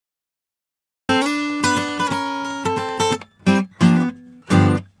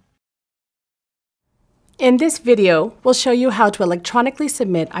In this video, we'll show you how to electronically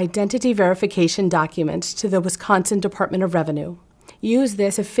submit identity verification documents to the Wisconsin Department of Revenue. Use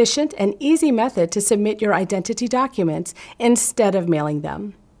this efficient and easy method to submit your identity documents instead of mailing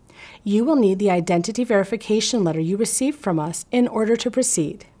them. You will need the identity verification letter you received from us in order to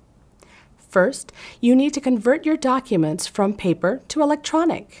proceed. First, you need to convert your documents from paper to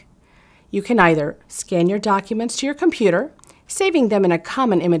electronic. You can either scan your documents to your computer, saving them in a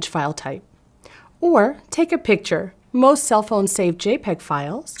common image file type, or take a picture. Most cell phones save JPEG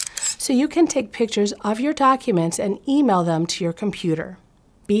files, so you can take pictures of your documents and email them to your computer.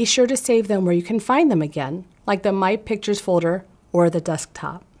 Be sure to save them where you can find them again, like the My Pictures folder or the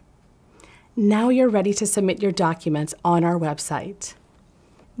desktop. Now you're ready to submit your documents on our website.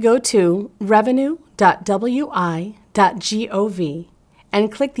 Go to revenue.wi.gov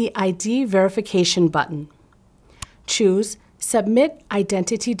and click the ID verification button. Choose Submit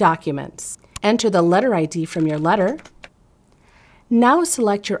Identity Documents. Enter the letter ID from your letter. Now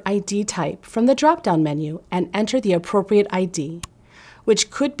select your ID type from the drop-down menu and enter the appropriate ID,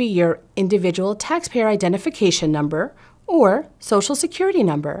 which could be your individual taxpayer identification number or Social Security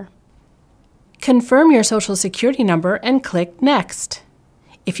number. Confirm your Social Security number and click Next.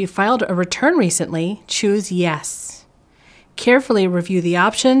 If you filed a return recently, choose Yes. Carefully review the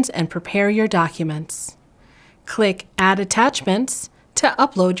options and prepare your documents. Click Add Attachments to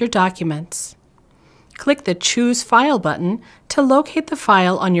upload your documents. Click the Choose File button to locate the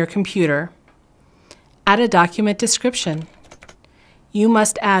file on your computer. Add a document description. You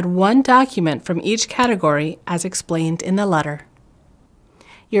must add one document from each category as explained in the letter.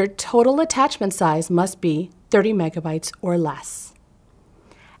 Your total attachment size must be 30 megabytes or less.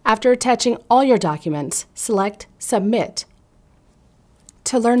 After attaching all your documents, select Submit.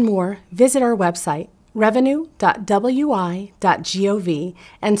 To learn more, visit our website, revenue.wi.gov,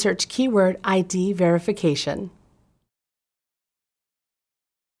 and search keyword ID verification.